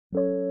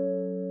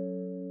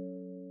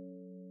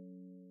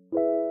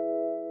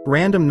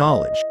Random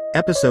Knowledge,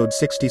 Episode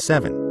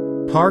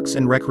 67, Parks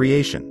and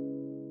Recreation.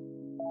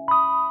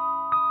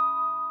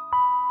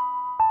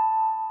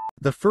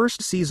 The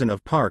first season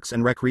of Parks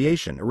and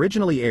Recreation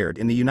originally aired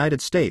in the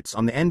United States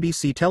on the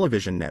NBC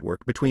television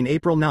network between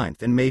April 9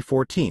 and May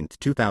 14,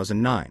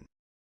 2009.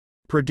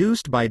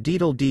 Produced by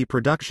Deedle D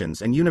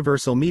Productions and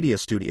Universal Media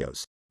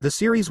Studios, the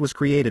series was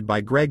created by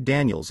Greg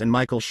Daniels and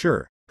Michael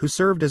Schur, who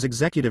served as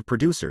executive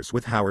producers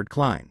with Howard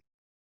Klein.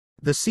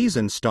 The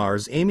season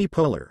stars Amy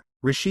Poehler,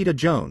 Rashida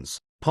Jones,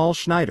 Paul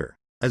Schneider,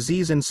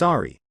 Aziz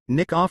Ansari,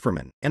 Nick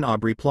Offerman, and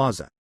Aubrey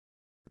Plaza.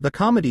 The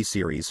comedy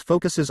series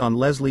focuses on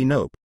Leslie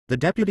Knope, the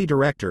deputy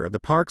director of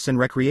the Parks and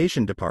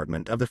Recreation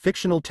Department of the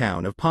fictional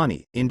town of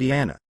Pawnee,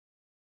 Indiana.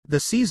 The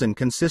season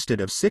consisted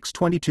of 6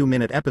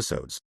 22-minute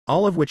episodes,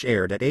 all of which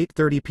aired at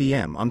 8:30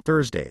 p.m. on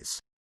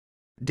Thursdays.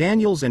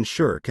 Daniels and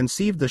Schur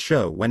conceived the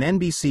show when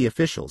NBC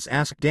officials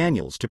asked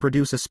Daniels to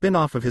produce a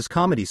spin-off of his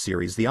comedy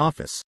series The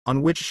Office,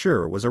 on which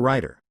Schur was a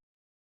writer.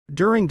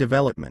 During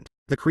development,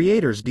 the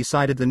creators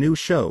decided the new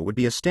show would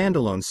be a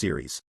standalone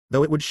series,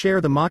 though it would share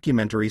the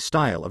mockumentary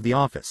style of The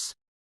Office.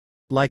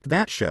 Like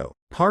that show,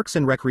 Parks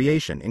and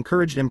Recreation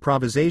encouraged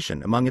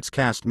improvisation among its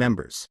cast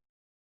members.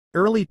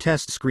 Early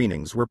test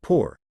screenings were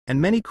poor, and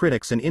many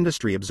critics and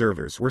industry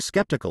observers were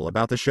skeptical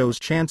about the show's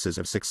chances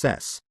of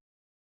success.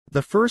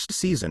 The first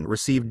season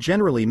received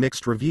generally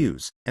mixed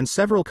reviews, and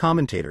several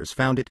commentators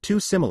found it too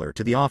similar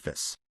to The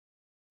Office.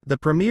 The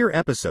premiere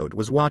episode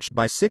was watched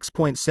by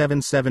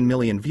 6.77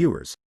 million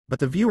viewers, but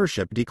the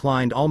viewership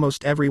declined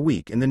almost every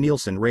week in the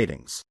Nielsen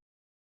ratings.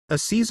 A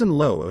season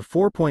low of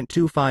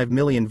 4.25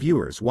 million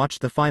viewers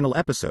watched the final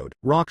episode,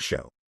 Rock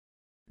Show.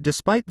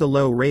 Despite the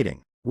low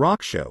rating,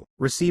 Rock Show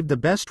received the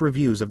best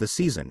reviews of the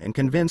season and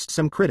convinced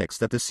some critics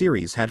that the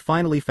series had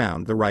finally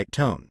found the right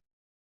tone.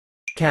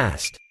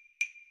 Cast: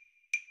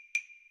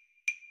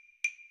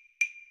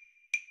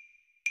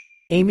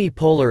 Amy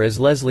Poehler as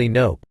Leslie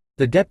Knope,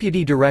 the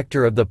deputy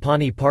director of the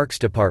Pawnee Parks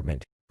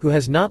Department, who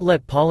has not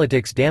let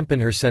politics dampen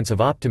her sense of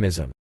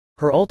optimism.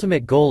 Her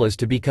ultimate goal is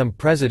to become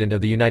President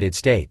of the United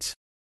States.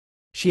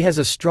 She has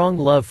a strong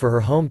love for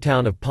her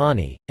hometown of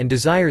Pawnee, and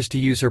desires to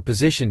use her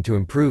position to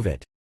improve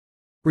it.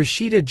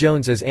 Rashida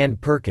Jones as Ann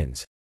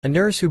Perkins, a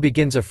nurse who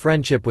begins a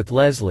friendship with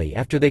Leslie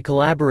after they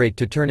collaborate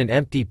to turn an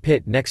empty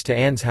pit next to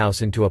Ann's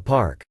house into a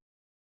park.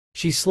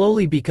 She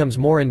slowly becomes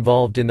more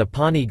involved in the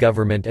Pawnee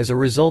government as a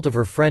result of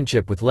her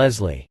friendship with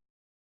Leslie.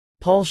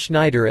 Paul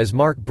Schneider as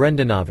Mark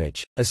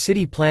Brendanovich, a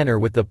city planner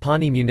with the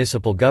Pawnee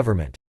municipal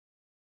government.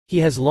 He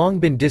has long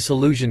been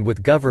disillusioned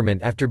with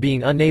government after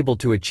being unable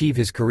to achieve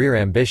his career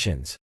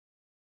ambitions.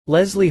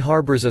 Leslie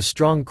harbors a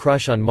strong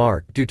crush on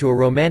Mark due to a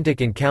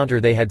romantic encounter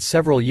they had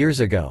several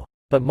years ago,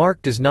 but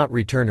Mark does not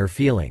return her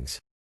feelings.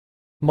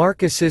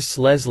 Mark assists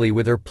Leslie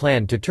with her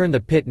plan to turn the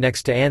pit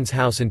next to Ann's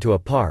house into a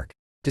park,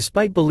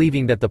 despite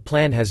believing that the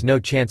plan has no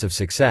chance of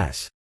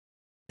success.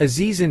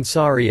 Aziz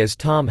Ansari as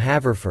Tom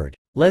Haverford,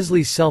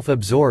 Leslie's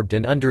self-absorbed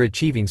and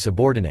underachieving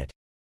subordinate.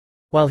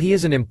 While he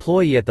is an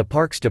employee at the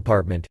Parks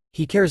Department,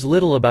 he cares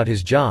little about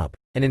his job,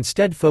 and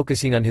instead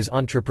focusing on his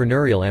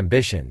entrepreneurial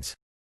ambitions.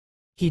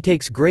 He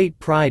takes great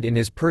pride in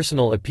his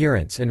personal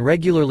appearance and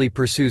regularly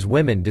pursues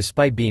women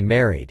despite being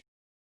married.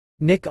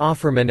 Nick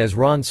Offerman as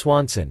Ron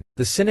Swanson,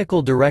 the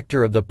cynical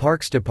director of the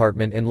Parks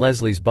Department and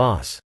Leslie's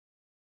boss.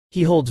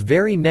 He holds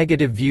very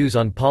negative views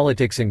on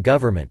politics and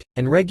government,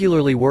 and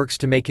regularly works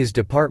to make his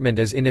department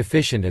as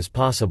inefficient as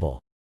possible.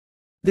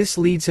 This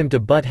leads him to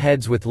butt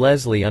heads with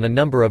Leslie on a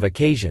number of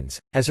occasions,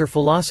 as her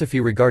philosophy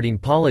regarding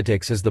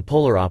politics is the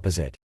polar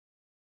opposite.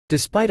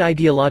 Despite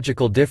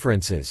ideological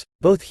differences,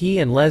 both he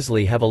and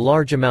Leslie have a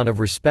large amount of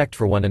respect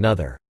for one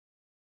another.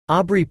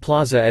 Aubrey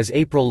Plaza as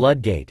April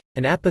Ludgate,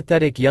 an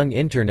apathetic young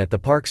intern at the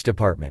Parks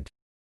Department.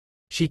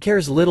 She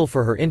cares little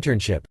for her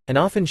internship, and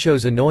often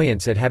shows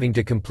annoyance at having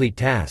to complete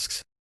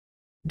tasks.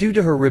 Due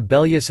to her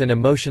rebellious and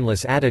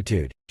emotionless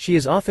attitude, she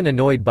is often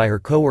annoyed by her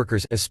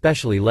coworkers,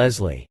 especially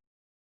Leslie.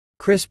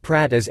 Chris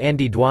Pratt as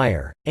Andy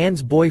Dwyer,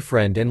 Ann's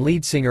boyfriend and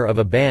lead singer of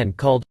a band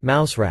called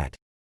Mouserat.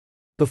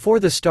 Before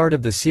the start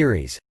of the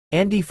series,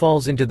 Andy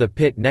falls into the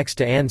pit next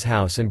to Ann's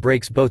house and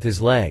breaks both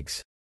his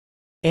legs.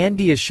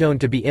 Andy is shown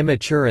to be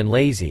immature and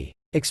lazy,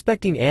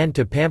 expecting Ann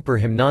to pamper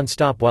him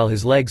non-stop while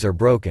his legs are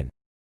broken.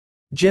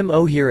 Jim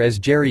O'Heir as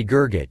Jerry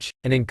Gergich,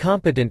 an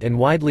incompetent and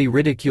widely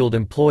ridiculed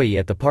employee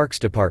at the Parks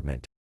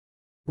Department.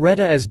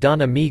 Retta as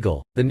Donna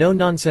Meagle, the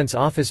no-nonsense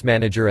office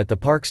manager at the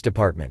Parks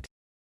Department.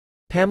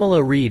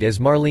 Pamela Reed as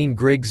Marlene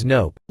Griggs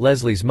Knope,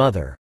 Leslie's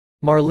mother.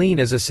 Marlene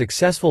is a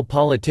successful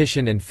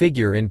politician and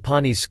figure in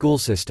Pawnee's school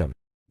system.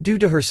 Due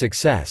to her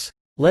success,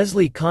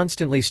 Leslie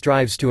constantly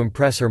strives to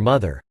impress her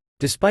mother,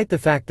 despite the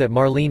fact that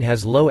Marlene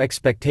has low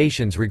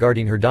expectations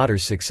regarding her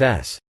daughter's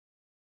success.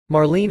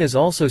 Marlene is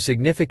also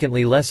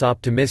significantly less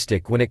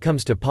optimistic when it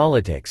comes to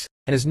politics,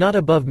 and is not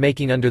above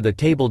making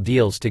under-the-table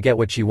deals to get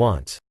what she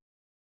wants.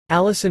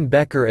 Allison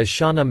Becker as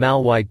Shauna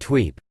Malwai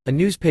Tweep, a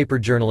newspaper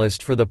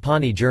journalist for the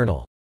Pawnee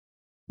Journal.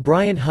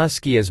 Brian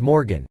Husky as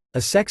Morgan, a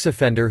sex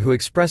offender who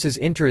expresses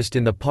interest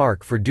in the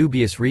park for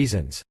dubious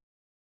reasons.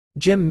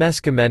 Jim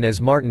Meskimen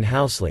as Martin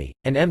Housley,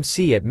 an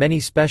MC at many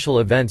special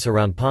events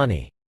around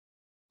Pawnee.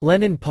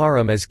 Lennon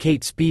Parham as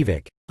Kate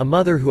Spivak, a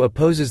mother who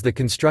opposes the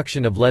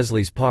construction of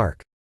Leslie's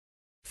Park.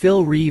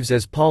 Phil Reeves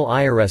as Paul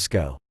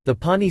Ioresco, the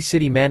Pawnee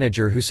city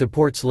manager who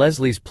supports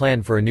Leslie's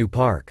plan for a new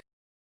park.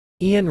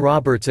 Ian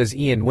Roberts as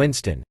Ian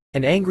Winston,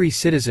 an angry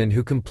citizen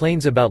who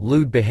complains about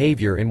lewd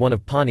behavior in one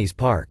of Pawnee's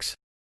parks.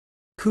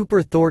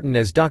 Cooper Thornton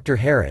as Dr.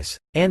 Harris,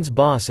 Anne's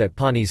boss at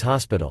Pawnee's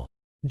hospital.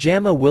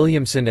 Jamma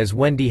Williamson as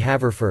Wendy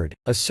Haverford,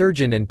 a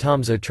surgeon and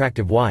Tom's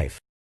attractive wife.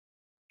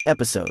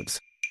 Episodes.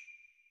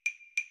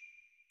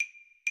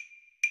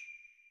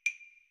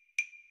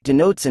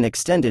 Denotes an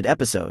extended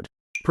episode.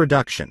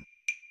 Production.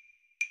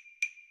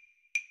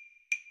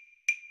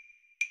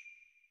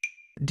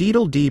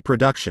 Deedle D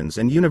Productions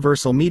and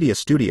Universal Media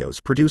Studios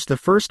produced the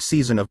first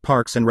season of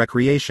Parks and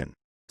Recreation.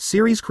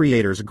 Series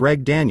creators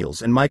Greg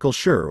Daniels and Michael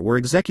Schur were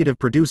executive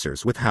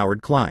producers with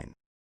Howard Klein.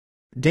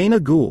 Dana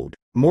Gould,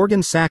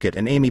 Morgan Sackett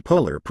and Amy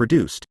Poehler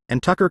produced,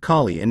 and Tucker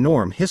Colley and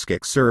Norm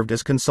Hiskick served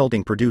as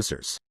consulting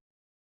producers.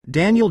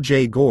 Daniel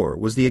J. Gore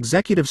was the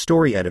executive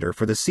story editor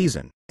for the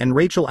season, and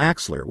Rachel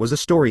Axler was a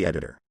story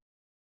editor.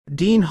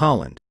 Dean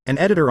Holland, an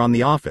editor on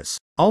The Office,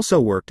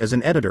 also worked as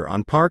an editor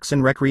on Parks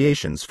and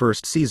Recreation's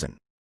first season.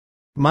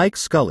 Mike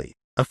Scully,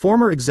 a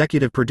former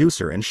executive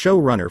producer and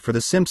showrunner for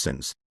The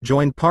Simpsons,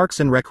 joined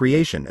Parks and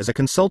Recreation as a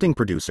consulting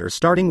producer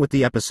starting with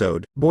the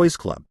episode, Boys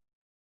Club.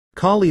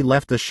 Colley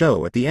left the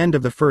show at the end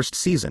of the first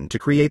season to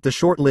create the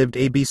short-lived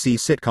ABC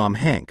sitcom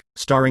Hank,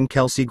 starring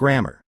Kelsey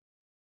Grammer.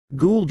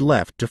 Gould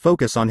left to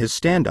focus on his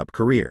stand-up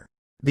career.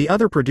 The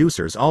other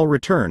producers all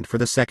returned for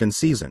the second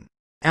season.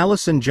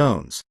 Allison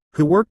Jones,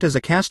 who worked as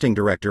a casting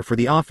director for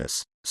The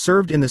Office,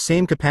 served in the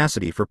same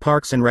capacity for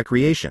Parks and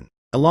Recreation,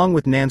 along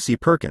with Nancy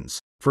Perkins,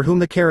 for whom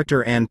the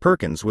character Ann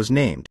Perkins was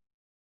named.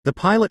 The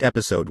pilot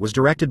episode was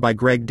directed by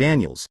Greg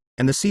Daniels,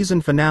 and the season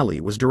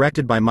finale was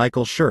directed by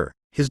Michael Schur,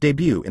 his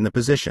debut in the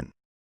position.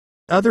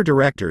 Other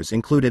directors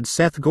included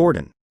Seth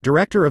Gordon,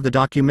 director of the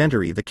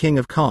documentary The King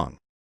of Kong,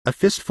 A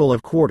Fistful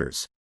of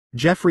Quarters;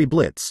 Jeffrey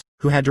Blitz,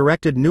 who had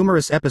directed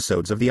numerous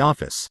episodes of The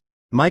Office;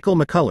 Michael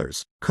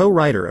McCullers,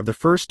 co-writer of the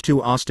first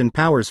two Austin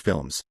Powers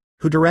films,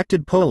 who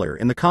directed Poehler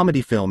in the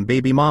comedy film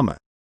Baby Mama;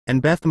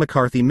 and Beth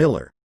McCarthy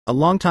Miller, a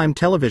longtime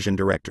television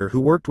director who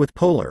worked with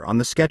Poehler on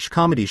the sketch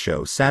comedy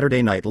show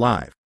Saturday Night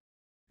Live.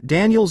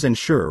 Daniels and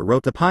Schur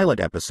wrote the pilot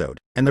episode,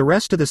 and the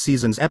rest of the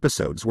season's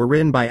episodes were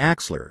written by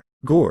Axler,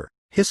 Gore,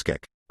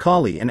 Hiskick,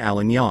 Colley and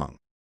Alan Young.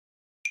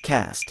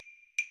 Cast.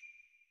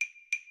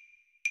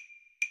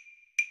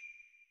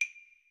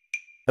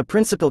 A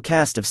principal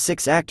cast of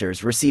 6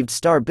 actors received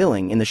star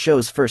billing in the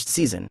show's first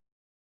season.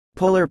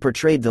 Poehler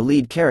portrayed the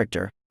lead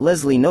character,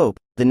 Leslie Knope,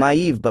 the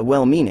naive but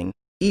well-meaning,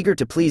 eager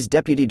to please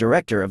deputy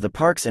director of the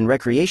Parks and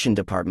Recreation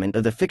Department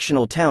of the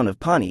fictional town of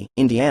Pawnee,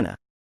 Indiana.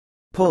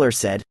 Poehler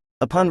said,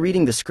 "Upon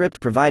reading the script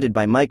provided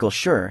by Michael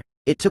Schur,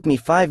 it took me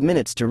 5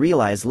 minutes to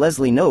realize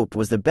Leslie Knope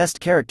was the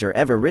best character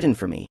ever written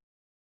for me."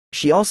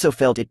 She also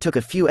felt it took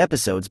a few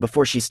episodes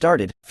before she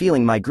started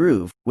feeling my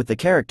groove with the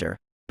character,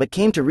 but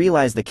came to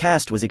realize the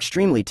cast was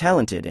extremely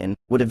talented and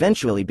would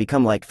eventually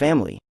become like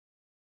family.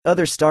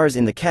 Other stars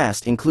in the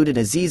cast included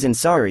Aziz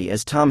Ansari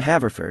as Tom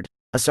Haverford,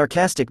 a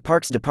sarcastic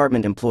Parks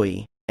Department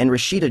employee, and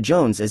Rashida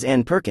Jones as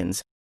Ann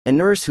Perkins, a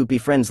nurse who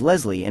befriends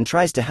Leslie and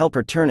tries to help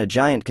her turn a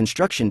giant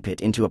construction pit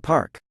into a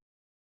park.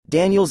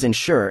 Daniels and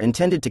Schur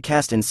intended to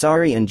cast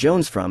Ansari and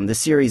Jones from the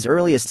series'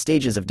 earliest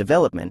stages of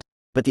development,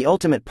 but the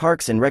ultimate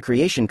Parks and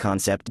Recreation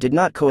concept did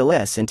not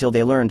coalesce until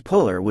they learned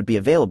Poehler would be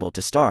available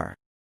to star.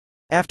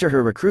 After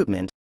her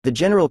recruitment, the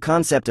general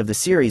concept of the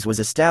series was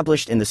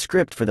established and the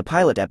script for the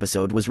pilot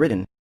episode was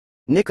written.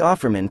 Nick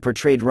Offerman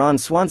portrayed Ron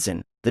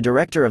Swanson, the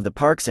director of the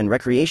Parks and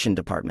Recreation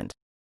Department.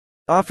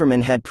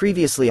 Offerman had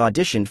previously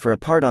auditioned for a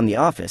part on The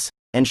Office,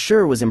 and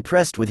Schur was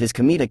impressed with his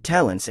comedic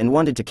talents and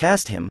wanted to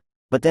cast him,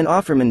 but then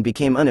Offerman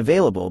became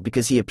unavailable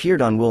because he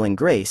appeared on Will and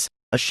Grace,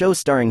 a show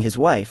starring his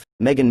wife,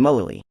 Megan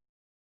Mullally.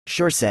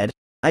 Schur said,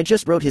 "I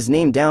just wrote his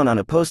name down on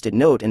a post-it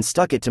note and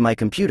stuck it to my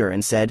computer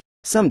and said,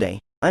 someday,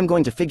 I'm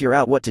going to figure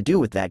out what to do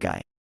with that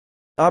guy."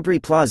 Aubrey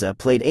Plaza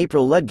played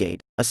April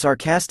Ludgate, a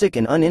sarcastic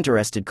and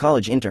uninterested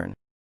college intern.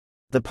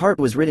 The part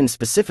was written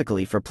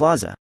specifically for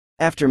Plaza.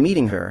 After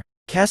meeting her,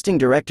 casting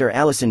director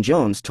Allison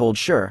Jones told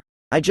Schur,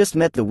 "I just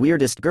met the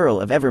weirdest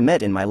girl I've ever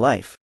met in my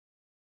life.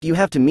 You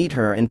have to meet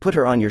her and put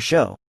her on your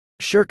show."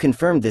 Schur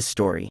confirmed this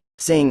story,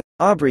 saying,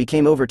 "Aubrey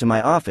came over to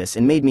my office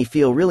and made me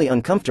feel really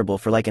uncomfortable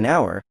for like an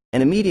hour,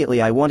 and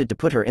immediately I wanted to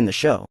put her in the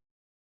show."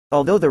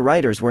 Although the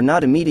writers were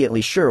not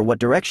immediately sure what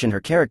direction her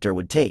character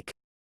would take.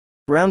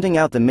 Rounding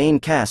out the main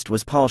cast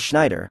was Paul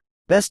Schneider,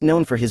 best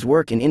known for his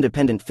work in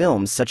independent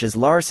films such as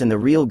Lars and the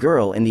Real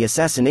Girl and the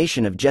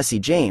Assassination of Jesse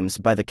James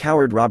by the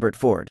coward Robert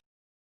Ford.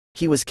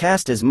 He was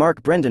cast as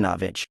Mark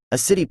Brendanovich, a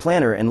city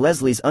planner and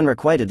Leslie's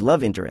unrequited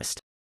love interest.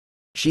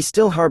 She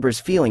still harbors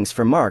feelings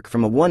for Mark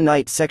from a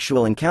one-night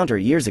sexual encounter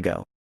years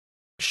ago.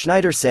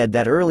 Schneider said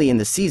that early in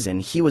the season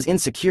he was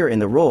insecure in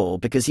the role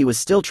because he was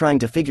still trying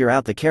to figure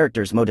out the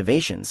character's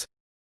motivations.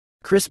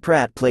 Chris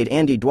Pratt played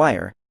Andy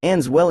Dwyer,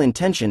 Anne's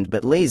well-intentioned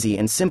but lazy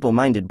and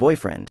simple-minded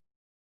boyfriend.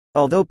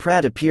 Although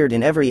Pratt appeared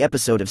in every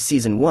episode of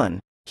Season 1,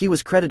 he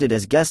was credited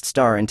as guest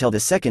star until the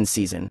second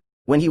season,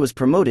 when he was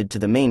promoted to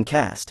the main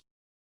cast.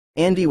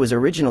 Andy was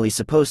originally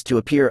supposed to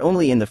appear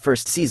only in the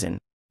first season,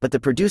 but the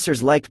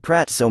producers liked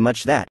Pratt so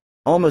much that,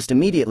 almost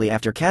immediately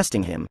after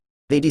casting him,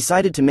 they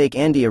decided to make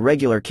Andy a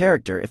regular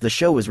character if the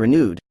show was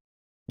renewed.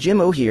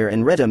 Jim O'Heir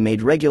and Retta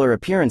made regular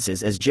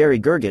appearances as Jerry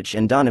Gergich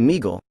and Donna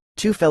Meagle,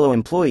 two fellow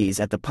employees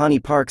at the Pawnee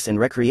Parks and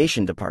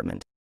Recreation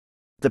Department.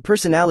 The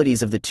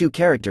personalities of the two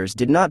characters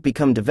did not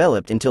become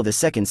developed until the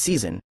second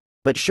season,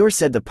 but Schur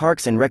said the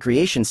Parks and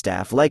Recreation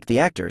staff liked the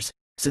actors,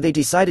 so they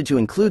decided to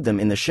include them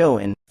in the show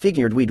and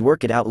figured we'd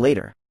work it out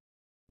later.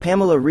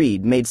 Pamela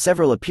Reed made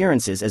several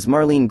appearances as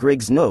Marlene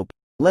Griggs Nope,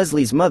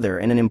 Leslie's mother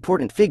and an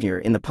important figure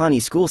in the Pawnee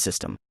school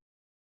system.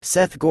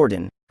 Seth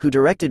Gordon, who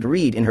directed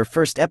Reed in her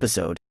first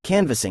episode,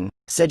 Canvassing,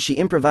 said she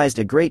improvised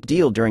a great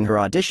deal during her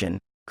audition,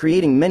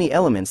 creating many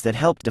elements that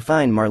helped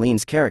define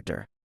Marlene's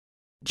character.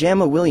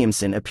 Jamma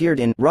Williamson appeared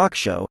in Rock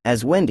Show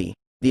as Wendy,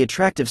 the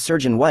attractive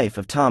surgeon wife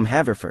of Tom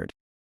Haverford.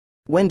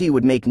 Wendy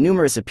would make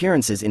numerous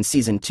appearances in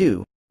Season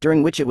 2,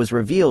 during which it was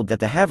revealed that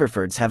the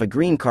Haverfords have a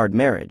green card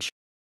marriage.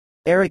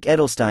 Eric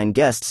Edelstein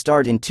guest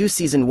starred in two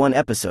Season 1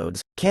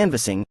 episodes,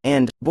 Canvassing,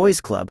 and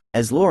Boys Club,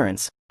 as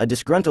Lawrence, a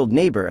disgruntled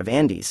neighbor of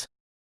Andy's.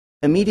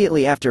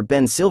 Immediately after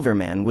Ben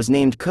Silverman was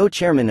named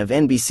co-chairman of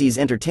NBC's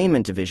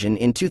entertainment division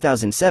in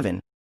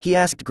 2007, he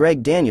asked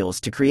Greg Daniels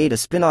to create a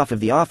spin-off of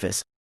The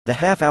Office, the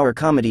half-hour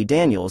comedy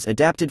Daniels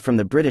adapted from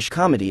the British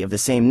comedy of the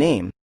same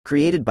name,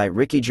 created by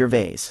Ricky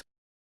Gervais.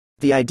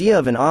 The idea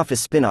of an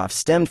Office spin-off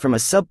stemmed from a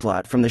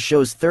subplot from the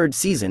show's third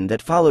season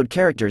that followed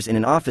characters in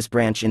an office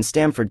branch in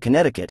Stamford,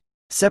 Connecticut,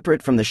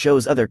 separate from the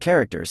show's other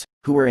characters,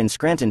 who were in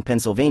Scranton,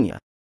 Pennsylvania.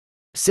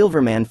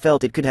 Silverman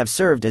felt it could have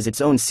served as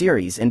its own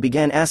series and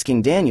began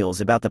asking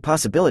Daniels about the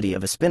possibility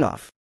of a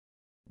spin-off.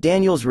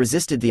 Daniels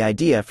resisted the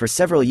idea for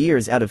several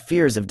years out of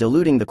fears of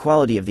diluting the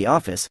quality of The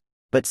Office,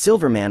 but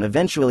Silverman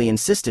eventually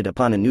insisted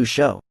upon a new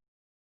show.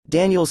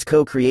 Daniels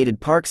co-created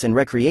Parks and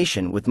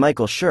Recreation with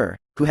Michael Schur,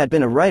 who had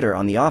been a writer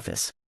on The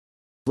Office.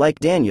 Like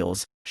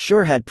Daniels,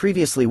 Schur had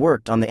previously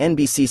worked on the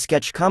NBC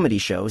sketch comedy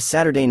show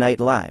Saturday Night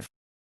Live.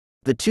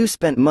 The two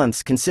spent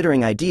months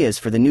considering ideas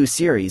for the new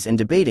series and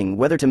debating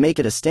whether to make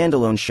it a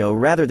standalone show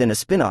rather than a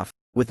spin-off,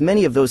 with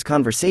many of those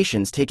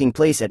conversations taking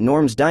place at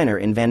Norm's Diner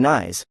in Van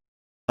Nuys.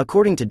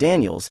 According to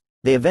Daniels,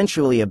 they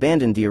eventually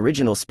abandoned the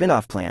original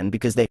spin-off plan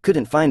because they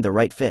couldn't find the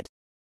right fit.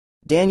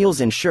 Daniels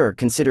and Schur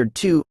considered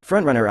two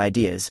frontrunner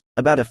ideas,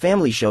 about a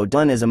family show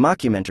done as a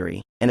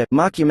mockumentary, and a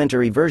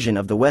mockumentary version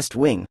of The West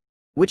Wing,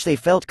 which they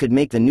felt could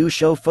make the new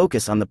show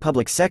focus on the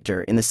public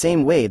sector in the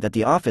same way that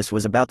The Office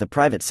was about the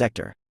private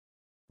sector.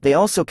 They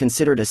also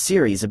considered a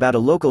series about a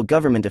local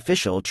government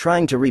official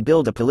trying to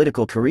rebuild a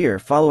political career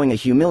following a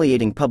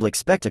humiliating public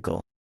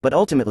spectacle, but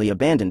ultimately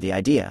abandoned the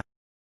idea.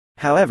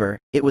 However,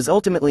 it was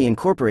ultimately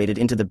incorporated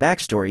into the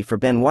backstory for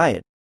Ben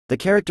Wyatt, the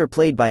character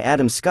played by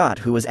Adam Scott,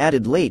 who was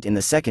added late in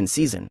the second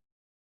season.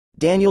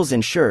 Daniels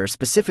and Schur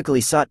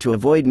specifically sought to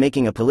avoid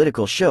making a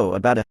political show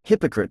about a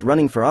hypocrite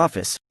running for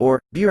office,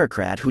 or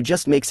bureaucrat who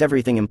just makes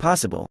everything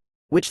impossible,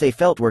 which they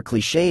felt were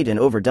cliched and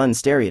overdone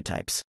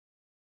stereotypes.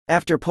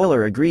 After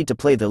Poehler agreed to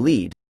play the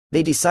lead,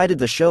 they decided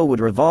the show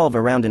would revolve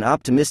around an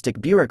optimistic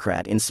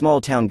bureaucrat in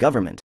small-town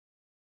government.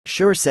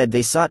 Schur said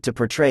they sought to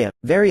portray a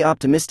very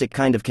optimistic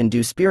kind of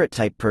can-do spirit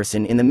type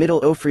person in the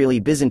Middle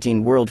Ofrially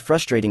Byzantine world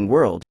frustrating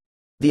world.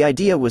 The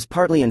idea was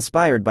partly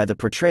inspired by the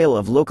portrayal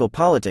of local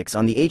politics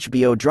on the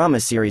HBO drama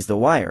series The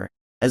Wire,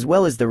 as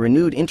well as the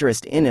renewed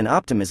interest in and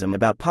optimism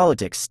about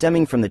politics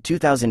stemming from the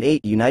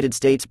 2008 United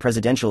States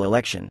presidential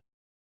election.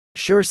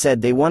 Schur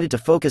said they wanted to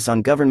focus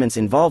on government's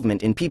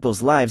involvement in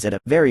people's lives at a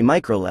very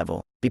micro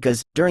level,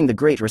 because, during the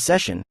Great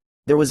Recession,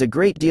 there was a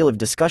great deal of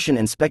discussion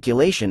and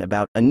speculation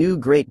about a new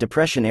Great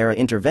Depression-era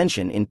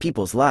intervention in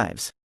people's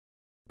lives.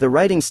 The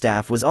writing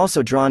staff was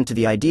also drawn to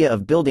the idea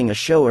of building a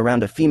show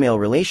around a female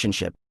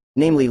relationship,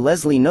 namely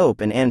Leslie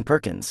Knope and Ann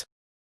Perkins.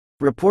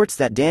 Reports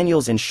that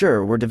Daniels and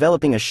Schur were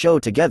developing a show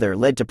together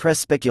led to press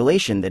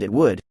speculation that it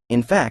would,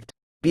 in fact,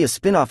 be a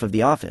spin-off of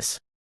The Office.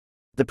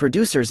 The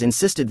producers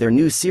insisted their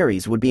new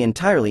series would be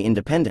entirely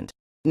independent.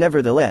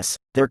 Nevertheless,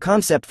 their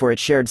concept for it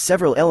shared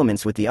several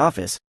elements with The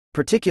Office,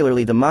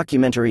 particularly the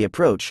mockumentary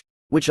approach,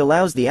 which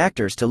allows the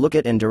actors to look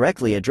at and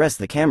directly address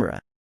the camera.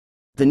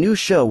 The new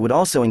show would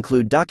also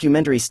include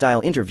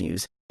documentary-style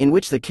interviews, in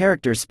which the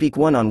characters speak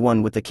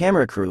one-on-one with the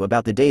camera crew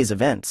about the day's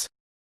events.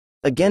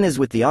 Again, as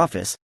with The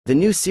Office, the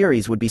new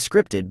series would be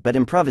scripted, but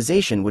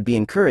improvisation would be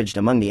encouraged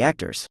among the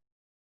actors.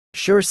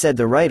 Schur said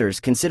the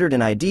writers considered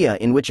an idea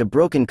in which a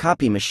broken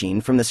copy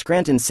machine from the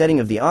Scranton setting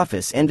of The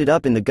Office ended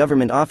up in the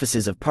government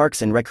offices of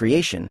Parks and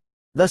Recreation,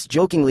 thus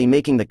jokingly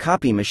making the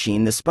copy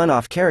machine the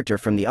spun-off character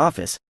from The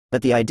Office,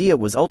 but the idea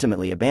was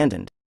ultimately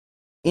abandoned.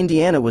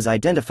 Indiana was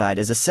identified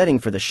as a setting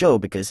for the show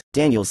because,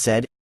 Daniels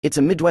said, It's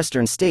a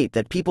Midwestern state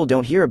that people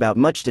don't hear about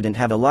much, didn't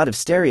have a lot of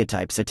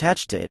stereotypes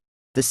attached to it.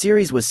 The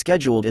series was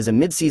scheduled as a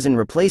mid-season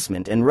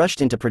replacement and rushed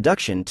into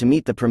production to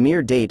meet the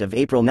premiere date of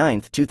April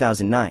 9,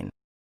 2009.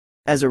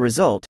 As a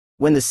result,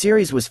 when the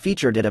series was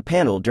featured at a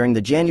panel during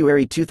the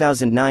January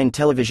 2009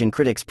 Television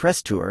Critics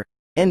Press Tour,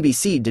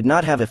 NBC did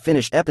not have a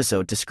finished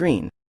episode to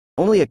screen,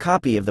 only a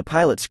copy of the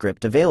pilot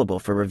script available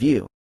for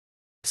review.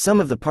 Some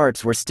of the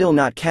parts were still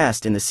not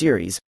cast in the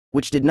series,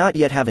 which did not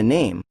yet have a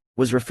name,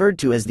 was referred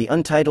to as the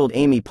Untitled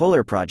Amy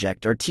Poehler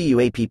Project or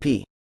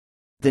TUAPP.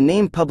 The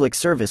name Public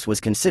Service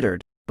was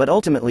considered, but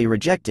ultimately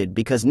rejected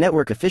because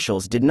network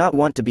officials did not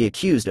want to be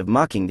accused of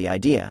mocking the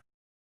idea.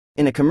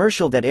 In a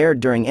commercial that aired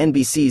during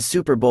NBC's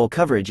Super Bowl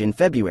coverage in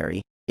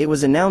February, it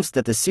was announced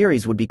that the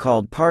series would be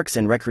called Parks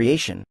and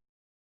Recreation.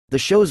 The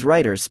show's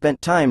writers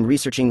spent time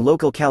researching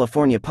local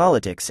California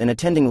politics and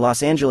attending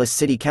Los Angeles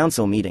City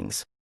Council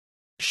meetings.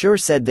 Schur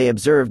said they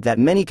observed that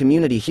many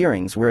community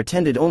hearings were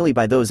attended only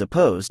by those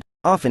opposed,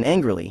 often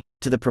angrily,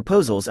 to the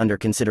proposals under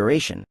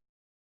consideration.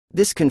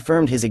 This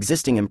confirmed his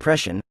existing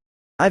impression: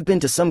 "I've been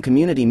to some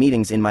community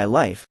meetings in my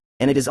life,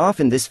 and it is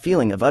often this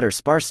feeling of utter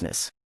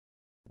sparseness.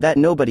 That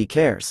nobody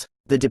cares."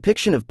 The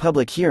depiction of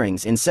public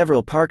hearings in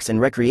several Parks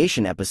and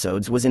Recreation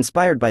episodes was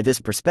inspired by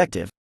this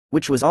perspective,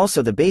 which was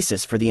also the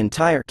basis for the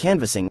entire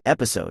canvassing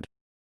episode.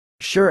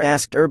 Schur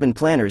asked urban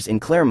planners in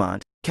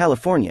Claremont,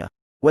 California,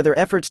 whether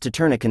efforts to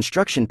turn a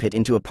construction pit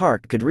into a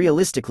park could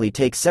realistically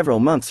take several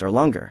months or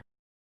longer.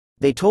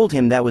 They told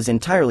him that was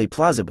entirely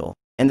plausible,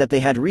 and that they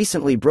had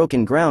recently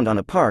broken ground on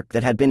a park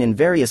that had been in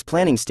various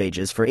planning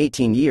stages for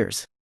 18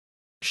 years.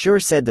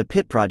 Schur said the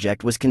pit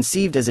project was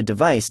conceived as a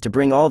device to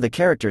bring all the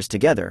characters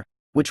together,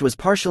 which was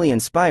partially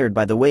inspired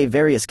by the way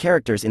various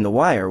characters in The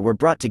Wire were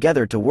brought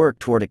together to work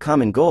toward a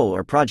common goal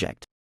or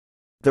project.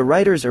 The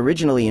writers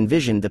originally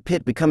envisioned the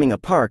pit becoming a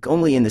park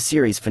only in the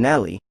series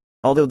finale,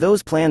 although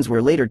those plans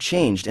were later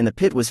changed and the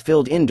pit was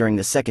filled in during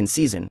the second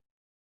season.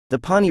 The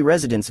Pawnee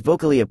residents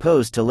vocally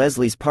opposed to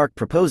Leslie's park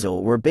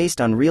proposal were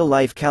based on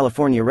real-life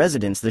California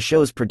residents the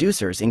show's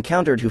producers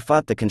encountered who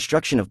fought the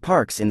construction of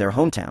parks in their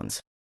hometowns.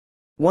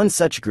 One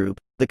such group,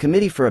 the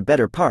Committee for a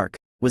Better Park,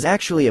 was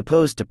actually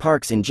opposed to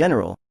parks in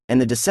general, and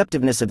the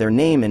deceptiveness of their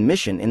name and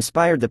mission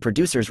inspired the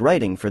producers'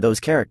 writing for those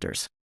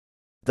characters.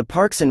 The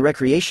Parks and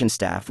Recreation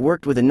staff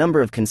worked with a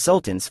number of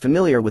consultants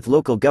familiar with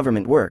local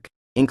government work,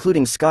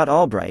 including Scott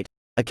Albright,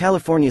 a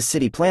California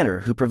city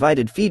planner who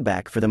provided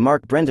feedback for the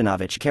Mark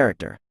Brendanovich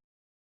character.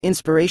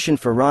 Inspiration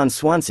for Ron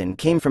Swanson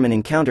came from an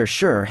encounter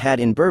Schur had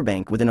in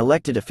Burbank with an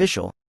elected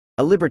official,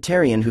 a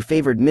libertarian who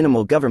favored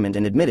minimal government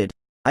and admitted,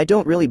 "I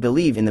don't really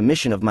believe in the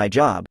mission of my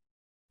job."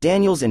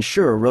 Daniels and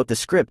Schur wrote the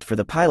script for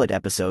the pilot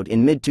episode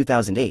in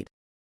mid-2008.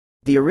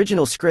 The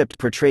original script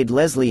portrayed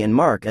Leslie and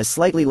Mark as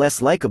slightly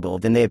less likable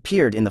than they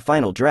appeared in the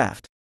final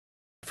draft.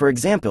 For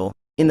example,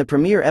 in the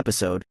premiere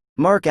episode,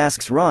 Mark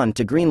asks Ron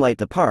to greenlight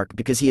the park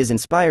because he is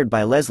inspired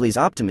by Leslie's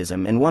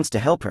optimism and wants to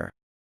help her.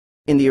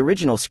 In the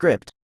original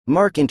script,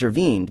 Mark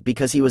intervened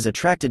because he was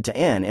attracted to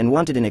Anne and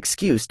wanted an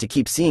excuse to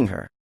keep seeing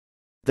her.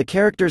 The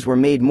characters were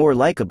made more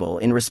likable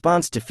in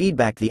response to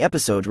feedback the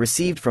episode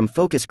received from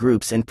focus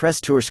groups and press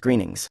tour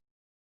screenings.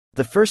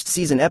 The first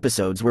season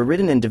episodes were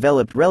written and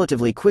developed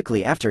relatively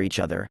quickly after each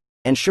other,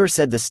 and Schur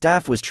said the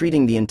staff was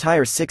treating the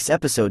entire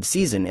 6-episode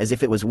season as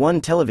if it was one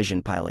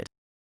television pilot.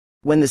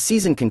 When the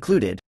season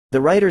concluded,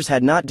 the writers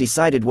had not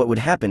decided what would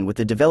happen with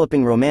the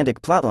developing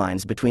romantic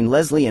plotlines between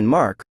Leslie and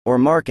Mark, or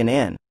Mark and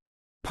Anne.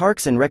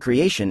 Parks and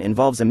Recreation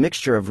involves a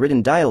mixture of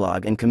written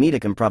dialogue and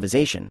comedic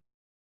improvisation.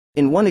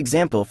 In one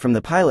example from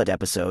the pilot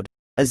episode,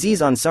 Aziz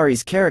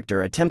Ansari's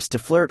character attempts to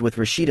flirt with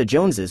Rashida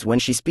Jones's when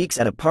she speaks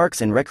at a Parks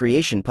and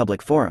Recreation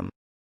public forum.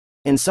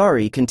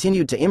 Ansari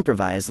continued to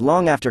improvise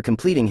long after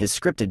completing his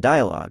scripted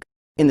dialogue.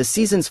 In the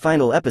season's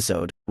final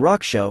episode,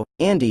 Rock Show,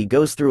 Andy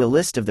goes through a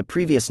list of the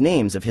previous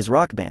names of his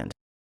rock band.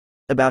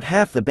 About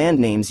half the band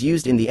names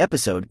used in the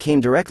episode came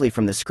directly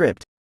from the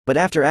script, but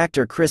after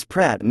actor Chris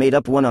Pratt made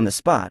up one on the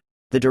spot,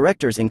 the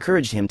directors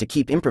encouraged him to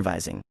keep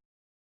improvising.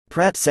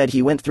 Pratt said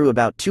he went through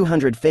about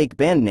 200 fake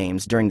band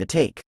names during the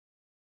take.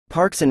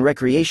 Parks and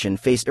Recreation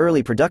faced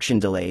early production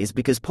delays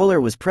because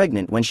Poehler was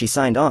pregnant when she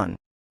signed on.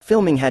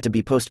 Filming had to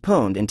be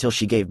postponed until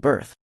she gave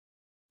birth.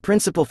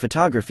 Principal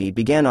photography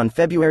began on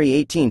February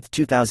 18,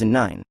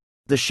 2009.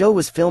 The show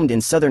was filmed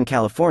in Southern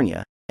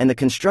California, and the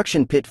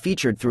construction pit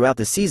featured throughout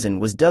the season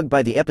was dug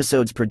by the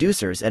episode's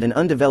producers at an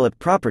undeveloped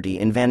property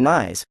in Van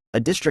Nuys, a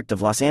district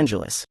of Los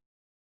Angeles.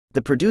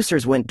 The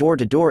producers went door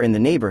to door in the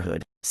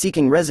neighborhood,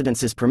 seeking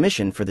residents'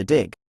 permission for the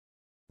dig.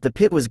 The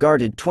pit was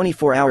guarded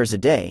 24 hours a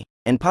day,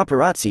 and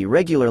paparazzi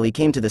regularly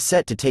came to the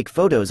set to take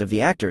photos of the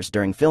actors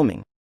during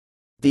filming.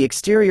 The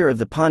exterior of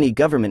the Pawnee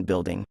government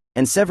building,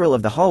 and several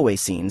of the hallway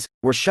scenes,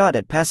 were shot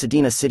at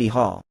Pasadena City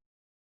Hall.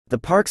 The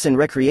Parks and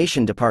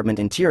Recreation Department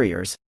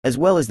interiors, as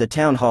well as the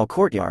town hall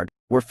courtyard,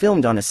 were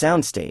filmed on a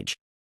soundstage.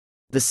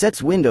 The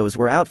set's windows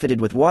were outfitted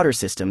with water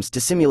systems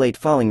to simulate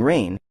falling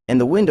rain, and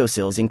the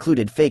windowsills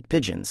included fake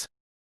pigeons.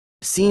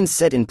 Scenes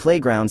set in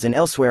playgrounds and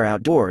elsewhere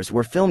outdoors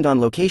were filmed on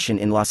location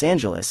in Los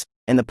Angeles,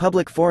 and the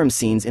public forum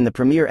scenes in the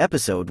premiere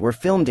episode were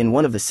filmed in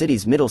one of the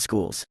city's middle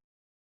schools.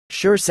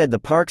 Schur said the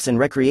Parks and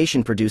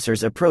Recreation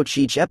producers approach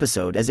each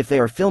episode as if they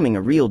are filming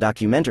a real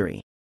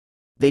documentary.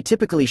 They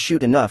typically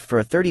shoot enough for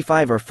a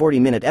 35 or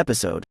 40-minute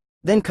episode,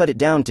 then cut it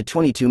down to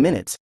 22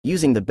 minutes,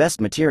 using the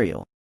best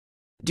material.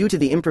 Due to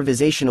the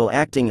improvisational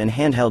acting and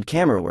handheld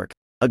camera work,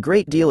 a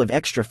great deal of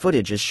extra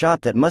footage is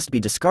shot that must be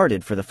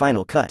discarded for the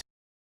final cut.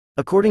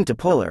 According to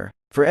Poehler,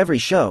 for every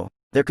show,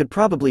 there could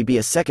probably be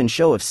a second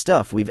show of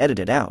stuff we've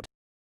edited out.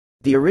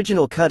 The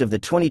original cut of the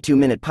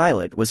 22-minute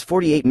pilot was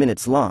 48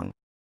 minutes long.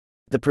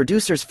 The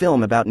producers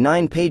film about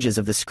 9 pages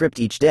of the script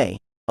each day,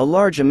 a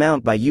large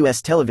amount by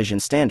U.S. television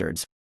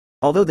standards.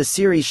 Although the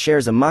series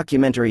shares a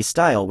mockumentary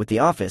style with The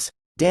Office,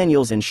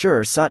 Daniels and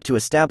Schur sought to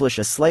establish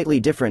a slightly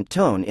different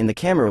tone in the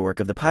camera work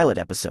of the pilot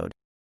episode.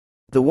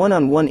 The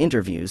one-on-one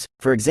interviews,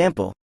 for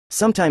example,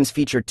 sometimes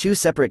feature 2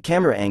 separate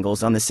camera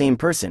angles on the same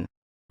person.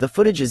 The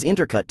footage is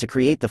intercut to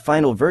create the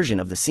final version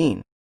of the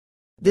scene.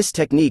 This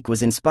technique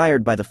was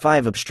inspired by The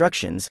 5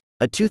 Obstructions,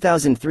 a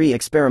 2003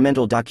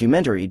 experimental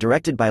documentary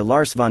directed by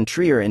Lars von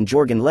Trier and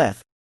Jørgen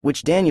Leth,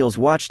 which Daniels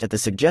watched at the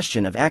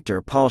suggestion of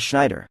actor Paul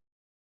Schneider.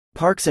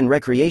 Parks and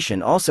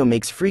Recreation also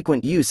makes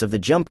frequent use of the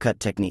jump cut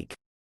technique.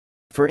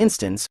 For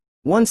instance,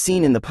 one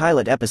scene in the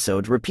pilot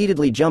episode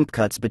repeatedly jump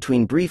cuts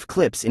between brief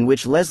clips in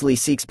which Leslie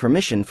seeks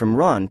permission from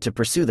Ron to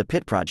pursue the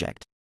pit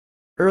project.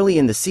 Early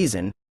in the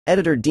season,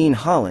 editor Dean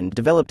Holland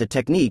developed a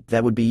technique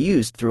that would be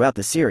used throughout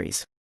the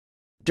series.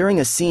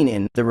 During a scene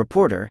in The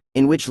Reporter,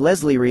 in which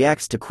Leslie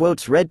reacts to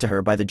quotes read to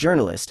her by the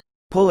journalist,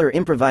 Poehler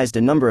improvised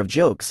a number of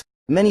jokes,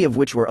 many of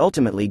which were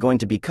ultimately going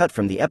to be cut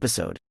from the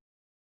episode.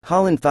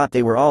 Holland thought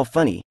they were all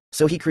funny,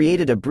 so he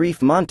created a brief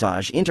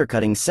montage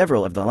intercutting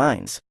several of the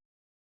lines.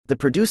 The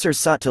producers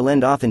sought to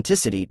lend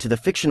authenticity to the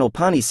fictional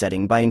Pawnee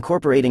setting by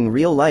incorporating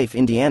real-life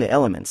Indiana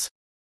elements.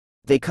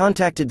 They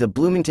contacted the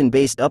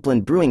Bloomington-based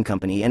Upland Brewing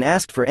Company and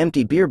asked for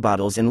empty beer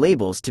bottles and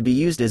labels to be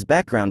used as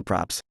background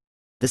props.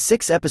 The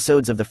 6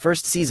 episodes of the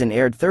first season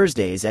aired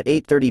Thursdays at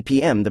 8:30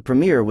 p.m. The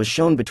premiere was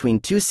shown between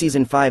 2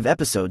 season 5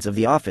 episodes of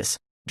The Office,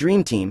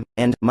 Dream Team,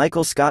 and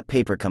Michael Scott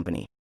Paper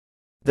Company.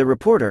 The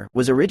Reporter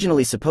was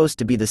originally supposed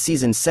to be the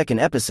season's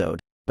 2nd episode,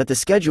 but the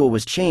schedule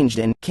was changed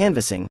and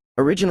Canvassing,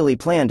 originally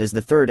planned as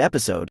the 3rd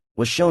episode,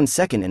 was shown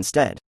 2nd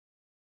instead.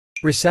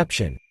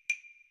 Reception.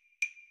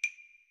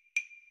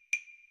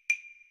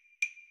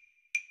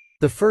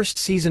 The first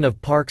season of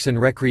Parks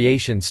and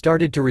Recreation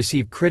started to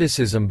receive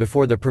criticism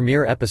before the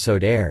premiere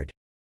episode aired.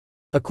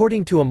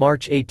 According to a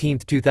March 18,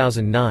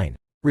 2009,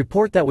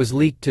 report that was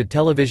leaked to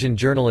television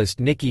journalist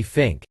Nikki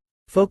Fink,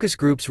 focus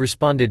groups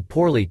responded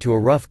poorly to a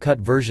rough-cut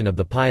version of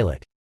the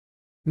pilot.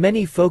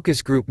 Many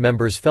focus group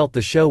members felt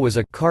the show was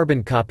a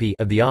carbon copy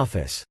of The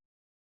Office.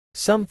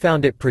 Some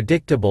found it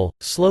predictable,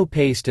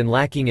 slow-paced and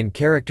lacking in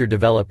character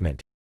development,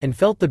 and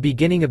felt the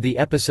beginning of the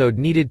episode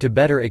needed to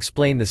better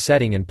explain the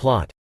setting and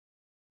plot.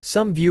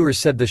 Some viewers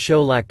said the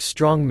show lacked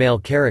strong male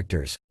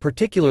characters,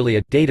 particularly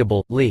a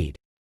dateable lead.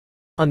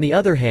 On the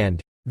other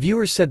hand,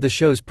 viewers said the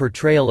show's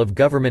portrayal of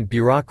government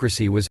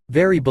bureaucracy was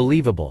very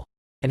believable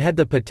and had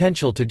the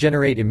potential to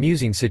generate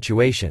amusing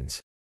situations.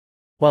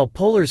 While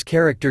Poehler's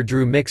character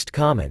drew mixed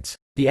comments,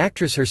 the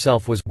actress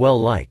herself was well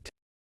liked.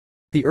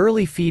 The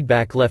early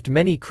feedback left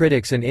many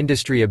critics and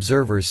industry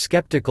observers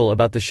skeptical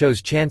about the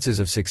show's chances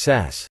of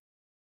success.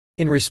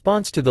 In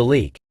response to the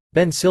leak,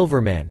 Ben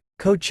Silverman,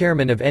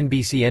 co-chairman of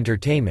NBC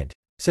Entertainment,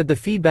 said the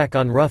feedback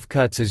on rough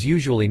cuts is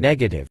usually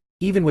negative,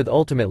 even with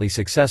ultimately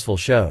successful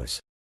shows.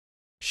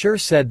 Schur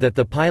said that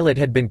the pilot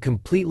had been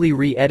completely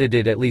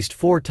re-edited at least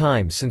 4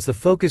 times since the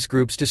focus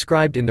groups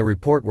described in the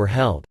report were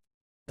held.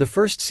 The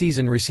first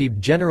season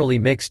received generally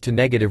mixed to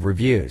negative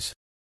reviews.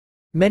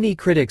 Many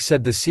critics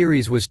said the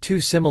series was too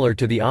similar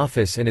to The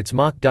Office in its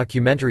mock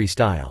documentary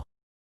style.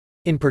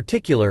 In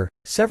particular,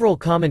 several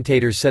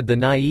commentators said the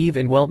naive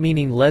and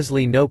well-meaning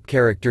Leslie Knope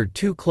character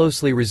too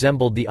closely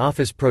resembled The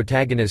Office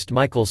protagonist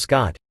Michael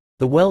Scott,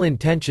 the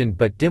well-intentioned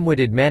but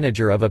dim-witted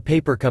manager of a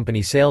paper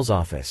company sales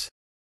office.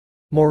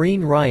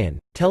 Maureen Ryan,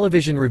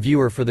 television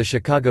reviewer for the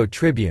Chicago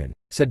Tribune,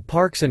 said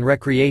Parks and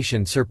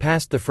Recreation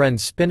surpassed the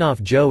Friends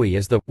spin-off Joey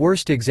as the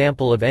worst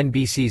example of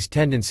NBC's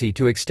tendency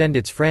to extend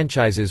its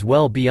franchises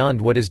well beyond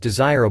what is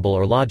desirable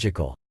or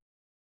logical.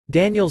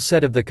 Daniels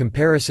said of the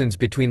comparisons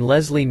between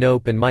Leslie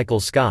Knope and Michael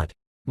Scott,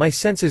 "My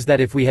sense is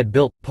that if we had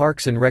built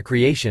Parks and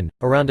Recreation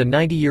around a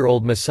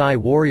 90-year-old Maasai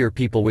warrior,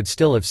 people would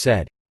still have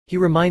said, 'He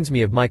reminds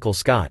me of Michael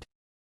Scott.'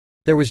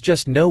 There was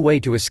just no way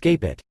to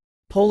escape it."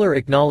 Poehler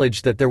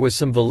acknowledged that there was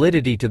some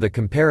validity to the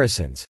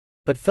comparisons,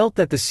 but felt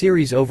that the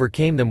series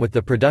overcame them with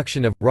the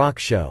production of Rock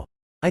Show.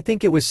 "I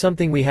think it was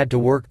something we had to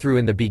work through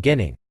in the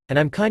beginning, and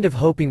I'm kind of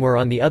hoping we're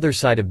on the other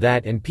side of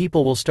that and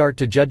people will start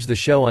to judge the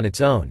show on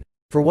its own,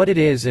 for what it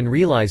is and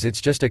realize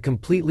it's just a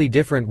completely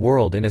different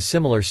world in a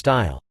similar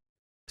style."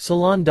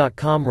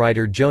 Salon.com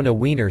writer Jonah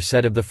Wiener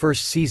said of the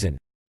first season,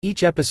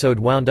 "Each episode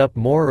wound up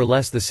more or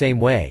less the same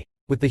way,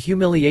 with the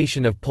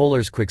humiliation of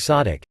Poehler's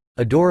quixotic,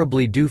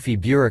 adorably doofy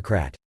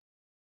bureaucrat."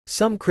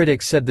 Some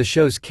critics said the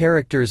show's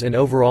characters and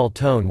overall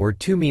tone were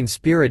too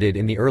mean-spirited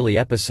in the early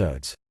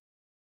episodes.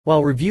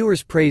 While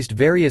reviewers praised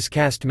various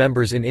cast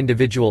members in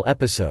individual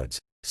episodes,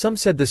 some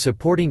said the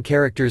supporting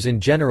characters in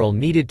general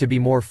needed to be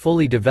more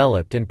fully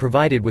developed and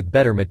provided with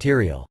better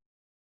material.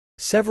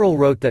 Several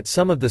wrote that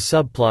some of the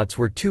subplots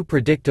were too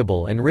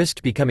predictable and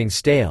risked becoming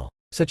stale,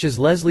 such as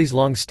Leslie's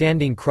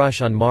long-standing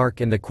crush on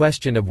Mark and the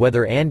question of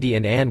whether Andy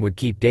and Anne would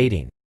keep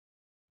dating.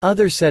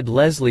 Others said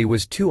Leslie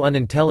was too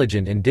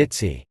unintelligent and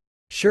ditzy.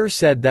 Schur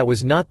said that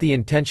was not the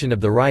intention of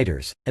the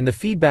writers, and the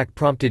feedback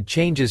prompted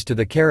changes to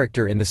the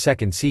character in the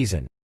second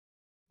season.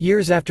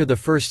 Years after the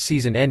first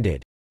season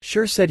ended,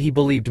 Schur said he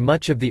believed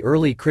much of the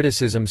early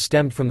criticism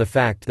stemmed from the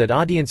fact that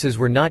audiences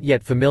were not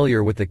yet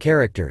familiar with the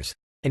characters,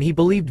 and he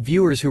believed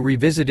viewers who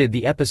revisited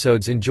the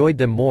episodes enjoyed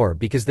them more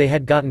because they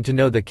had gotten to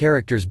know the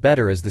characters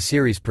better as the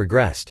series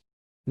progressed.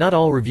 Not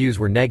all reviews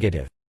were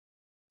negative.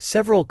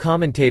 Several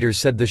commentators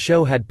said the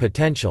show had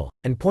potential,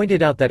 and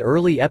pointed out that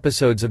early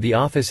episodes of The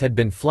Office had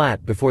been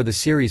flat before the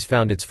series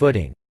found its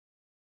footing.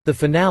 The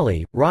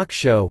finale, Rock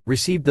Show,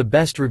 received the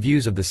best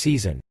reviews of the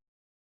season.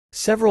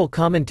 Several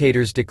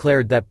commentators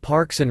declared that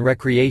Parks and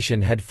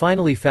Recreation had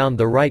finally found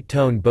the right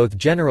tone both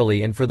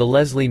generally and for the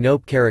Leslie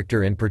Knope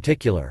character in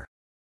particular.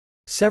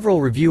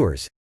 Several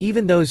reviewers,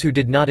 even those who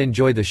did not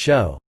enjoy the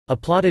show,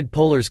 applauded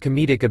Poehler's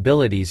comedic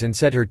abilities and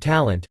said her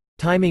talent,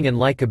 timing and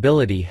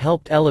likability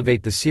helped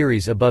elevate the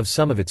series above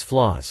some of its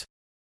flaws.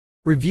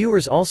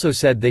 Reviewers also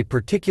said they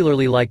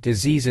particularly liked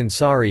Aziz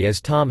Ansari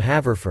as Tom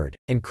Haverford,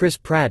 and Chris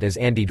Pratt as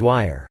Andy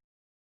Dwyer.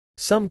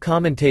 Some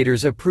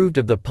commentators approved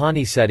of the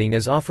Pawnee setting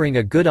as offering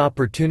a good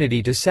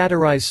opportunity to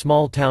satirize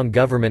small-town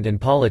government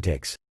and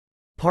politics.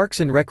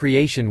 Parks and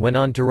Recreation went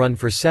on to run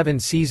for 7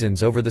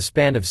 seasons over the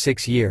span of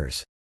 6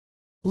 years.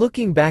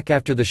 Looking back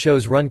after the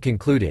show's run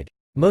concluded,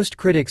 most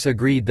critics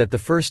agreed that the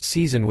first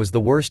season was the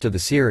worst of the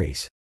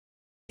series.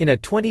 In a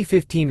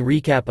 2015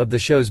 recap of the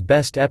show's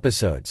best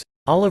episodes,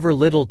 Oliver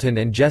Littleton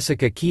and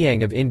Jessica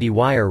Kiang of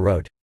IndieWire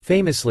wrote,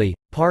 famously,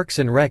 Parks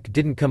and Rec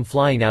didn't come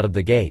flying out of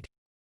the gate.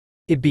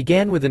 It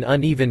began with an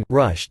uneven,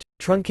 rushed,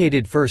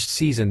 truncated first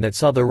season that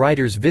saw the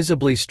writers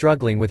visibly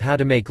struggling with how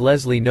to make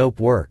Leslie Knope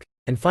work,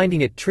 and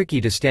finding it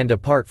tricky to stand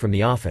apart from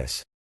The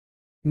Office.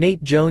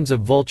 Nate Jones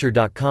of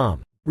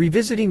Vulture.com,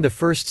 revisiting the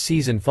first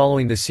season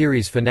following the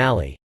series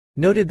finale,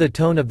 noted the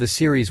tone of the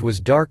series was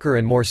darker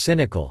and more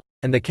cynical,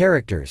 and the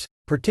characters,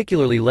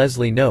 particularly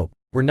Leslie Knope,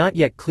 were not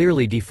yet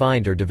clearly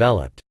defined or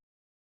developed.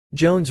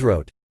 Jones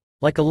wrote,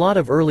 like a lot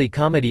of early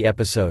comedy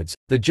episodes,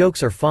 the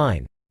jokes are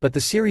fine, but the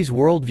series'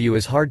 worldview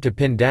is hard to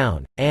pin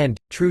down, and,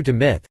 true to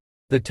myth,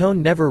 the tone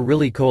never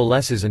really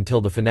coalesces until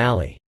the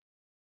finale.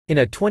 In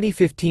a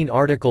 2015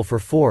 article for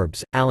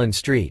Forbes, Allen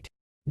Street.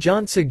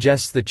 John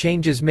suggests the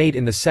changes made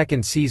in the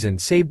second season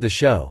saved the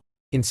show.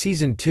 In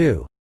season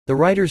 2, the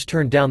writers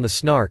turned down the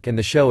snark and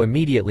the show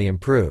immediately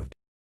improved.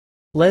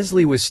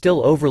 Leslie was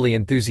still overly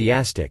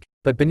enthusiastic,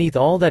 but beneath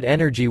all that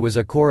energy was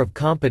a core of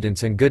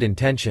competence and good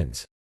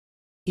intentions.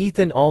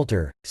 Ethan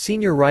Alter,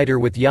 senior writer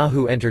with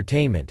Yahoo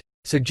Entertainment,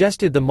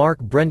 suggested the Mark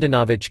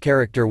Brendanovich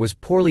character was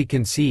poorly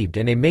conceived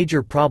and a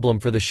major problem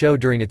for the show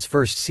during its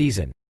first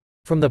season.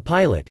 From the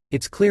pilot,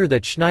 it's clear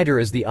that Schneider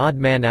is the odd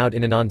man out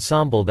in an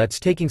ensemble that's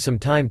taking some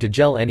time to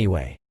gel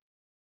anyway.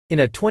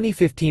 In a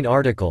 2015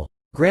 article,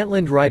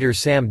 Grantland writer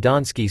Sam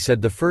Donsky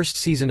said the first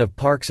season of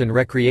Parks and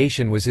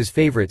Recreation was his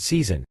favorite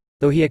season,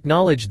 though he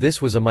acknowledged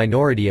this was a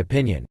minority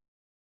opinion.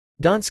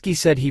 Donsky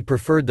said he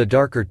preferred the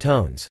darker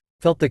tones,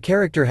 felt the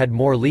character had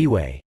more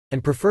leeway,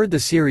 and preferred the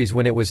series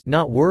when it was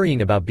not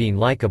worrying about being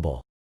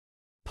likable.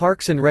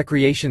 Parks and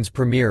Recreation's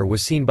premiere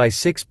was seen by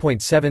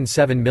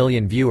 6.77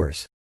 million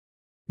viewers.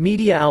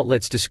 Media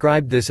outlets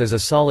described this as a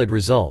solid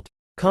result,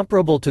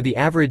 comparable to the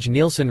average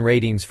Nielsen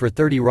ratings for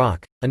 30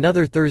 Rock,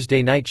 another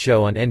Thursday night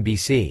show on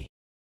NBC.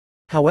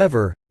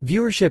 However,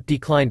 viewership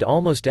declined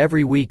almost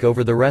every week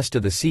over the rest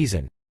of the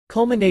season,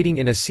 culminating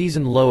in a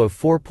season low of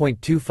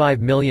 4.25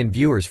 million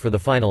viewers for the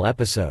final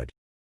episode.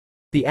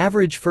 The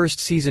average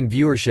first-season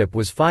viewership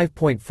was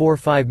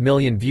 5.45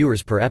 million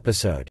viewers per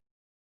episode.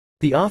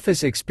 The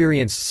Office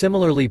experienced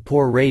similarly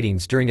poor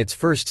ratings during its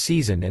first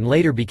season and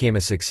later became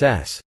a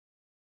success.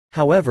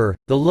 However,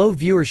 the low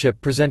viewership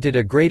presented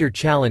a greater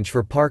challenge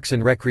for Parks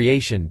and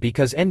Recreation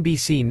because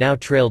NBC now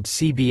trailed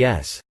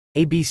CBS,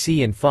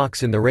 ABC and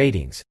Fox in the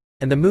ratings,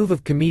 and the move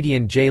of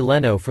comedian Jay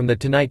Leno from The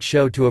Tonight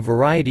Show to a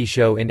variety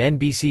show in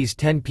NBC's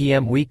 10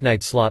 p.m.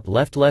 weeknight slot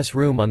left less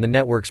room on the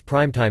network's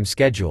primetime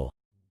schedule.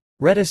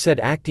 Retta said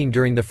acting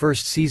during the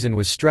first season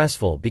was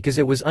stressful because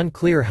it was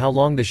unclear how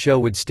long the show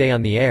would stay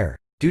on the air,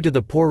 due to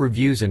the poor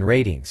reviews and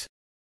ratings.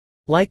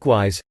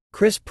 Likewise,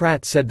 Chris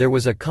Pratt said there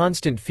was a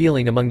constant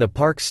feeling among the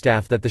Parks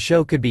staff that the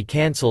show could be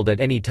cancelled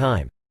at any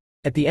time.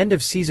 At the end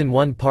of season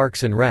 1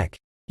 Parks and Rec,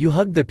 you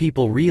hugged the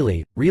people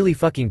really, really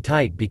fucking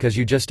tight because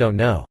you just don't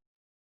know.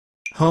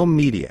 Home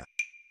media.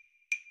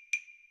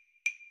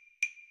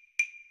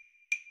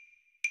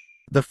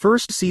 The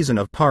first season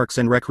of Parks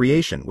and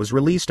Recreation was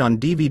released on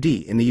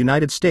DVD in the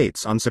United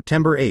States on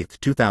September 8,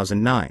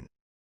 2009.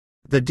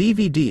 The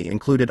DVD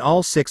included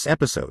all 6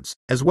 episodes,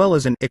 as well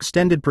as an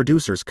extended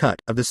producer's cut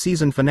of the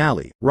season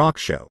finale, Rock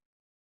Show.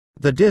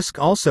 The disc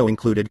also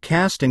included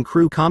cast and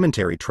crew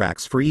commentary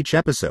tracks for each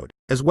episode,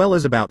 as well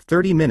as about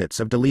 30 minutes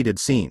of deleted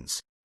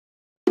scenes.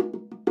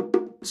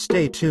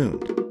 Stay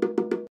tuned.